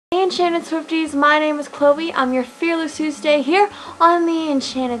Enchanted Swifties, my name is Chloe. I'm your Fearless Tuesday here on the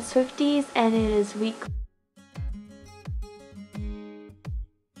Enchanted Swifties, and it is week.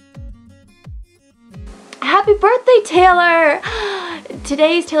 Happy birthday, Taylor!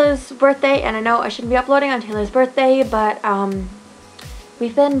 Today's Taylor's birthday, and I know I shouldn't be uploading on Taylor's birthday, but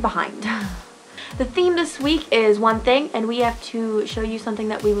we've been behind. The theme this week is one thing, and we have to show you something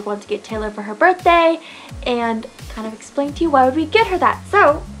that we would want to get Taylor for her birthday and kind of explain to you why would we get her that.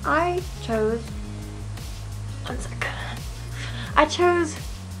 So I chose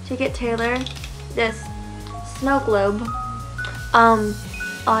to get Taylor this snow globe.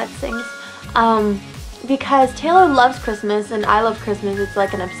 It sings. Because Taylor loves Christmas and I love Christmas. It's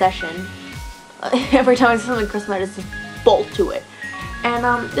like an obsession. Every time I see something Christmas, I just bolt to it.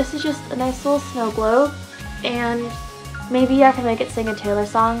 And this is just a nice little snow globe, and maybe I can make it sing a Taylor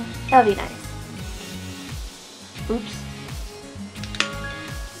song. That would be nice. Oops.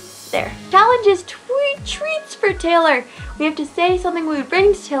 There. Challenge is treats for Taylor. We have to say something we would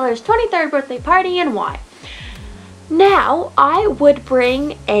bring to Taylor's 23rd birthday party and why. Now, I would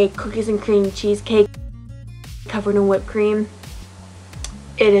bring a cookies and cream cheesecake covered in whipped cream.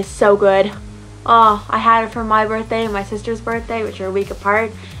 It is so good. Oh, I had it for my birthday and my sister's birthday, which are a week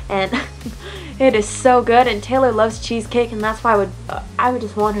apart, and it is so good. And Taylor loves cheesecake, and that's why I would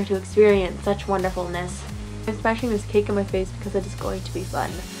just want her to experience such wonderfulness. I'm smashing this cake in my face because it is going to be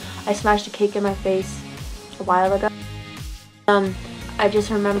fun. I smashed a cake in my face a while ago. I just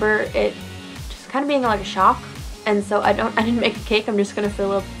remember it just kind of being like a shock, and so I didn't make a cake. I'm just gonna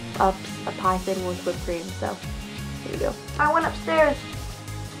fill up a pie thing with whipped cream. So here we go. I went upstairs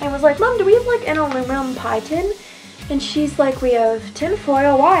and was like, Mom, do we have like an aluminum pie tin? And she's like, we have tin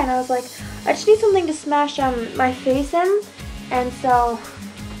foil. Why? And I was like, I just need something to smash my face in, and so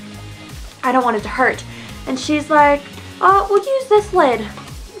I don't want it to hurt. And she's like, we'll use this lid.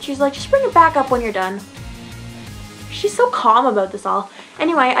 She's like, just bring it back up when you're done. She's so calm about this all.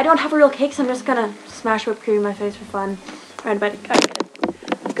 Anyway, I don't have a real cake, so I'm just gonna smash whipped cream in my face for fun. Alright, but I get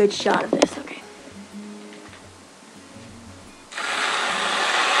a good shot of this. Okay.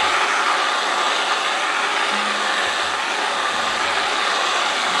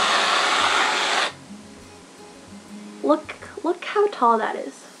 Look how tall that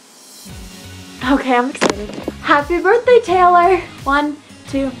is. Okay, I'm excited. Happy birthday, Taylor! 1,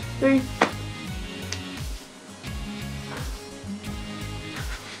 2, 3.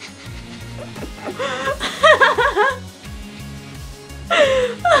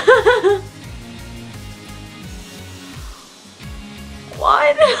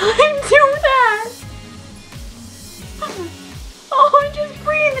 Why did I do that? Oh, I just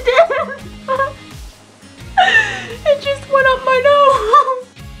breathed in. It just went up my nose.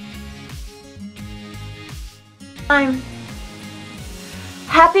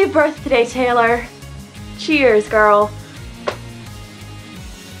 Happy birthday, Taylor. Cheers, girl.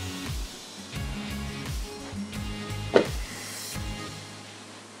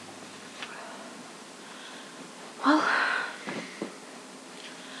 Well,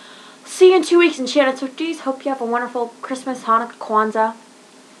 see you in 2 weeks, Enchanted Swifties. Hope you have a wonderful Christmas, Hanukkah, Kwanzaa.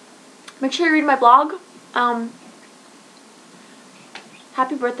 Make sure you read my blog.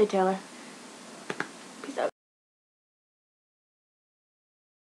 Happy birthday, Taylor. Peace out.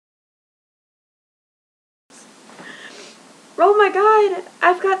 Oh my god,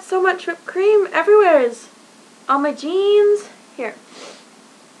 I've got so much whipped cream everywhere. On my jeans. Here.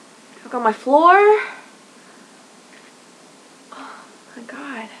 I've got my floor. Oh my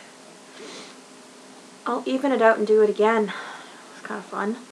god. I'll even it out and do it again. It's kind of fun.